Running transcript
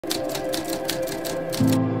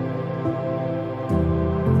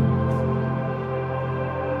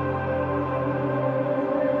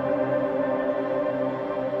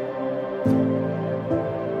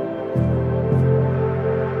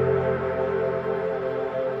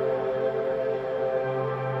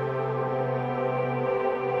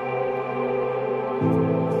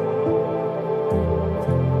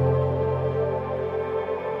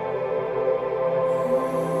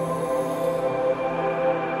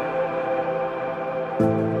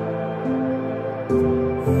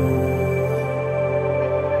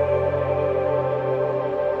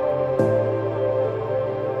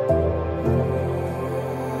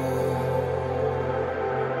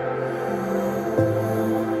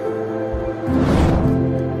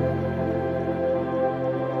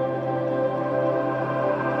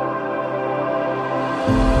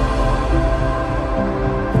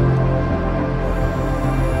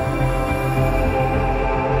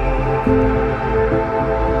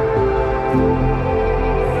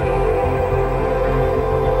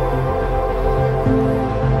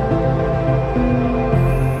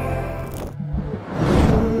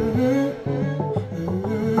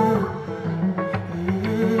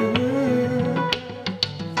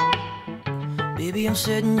I'm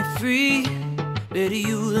setting you free. Better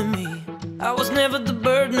you than me. I was never the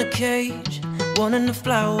bird in the cage, wanting to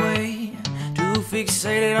fly away. Too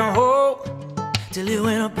fixated on hope, till it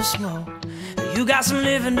went up in smoke. You got some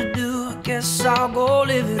living to do, I guess I'll go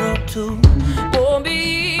live it up too. Won't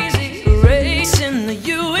be easy, racing the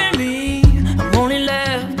you and me. I'm only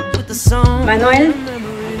left with the song. Manuel,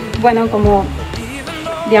 bueno, como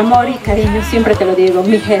de amor y cariño siempre te lo digo,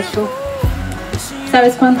 mi Jesús.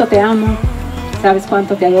 Sabes cuánto te amo, sabes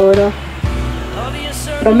cuánto te adoro.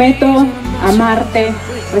 Prometo amarte,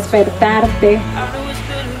 respetarte,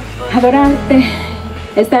 adorarte,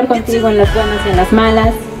 estar contigo en las buenas y en las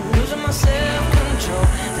malas.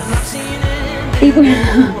 Y bueno,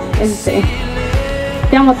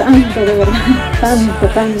 te amo tanto, de verdad, tanto,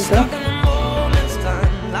 tanto.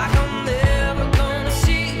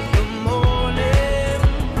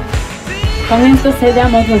 Con esto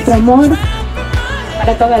sellamos nuestro amor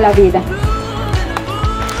para toda la vida.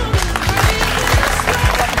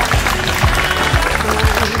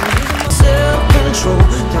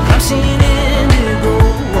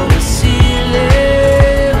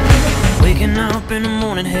 In the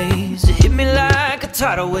morning haze, it hit me like a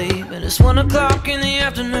tidal wave, and it's 1 o'clock in the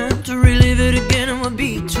afternoon. To relive it again, it would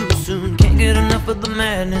be too soon. Can't get enough of the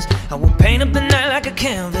madness. I will paint up the night like a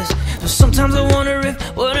canvas. So sometimes I wonder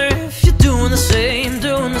if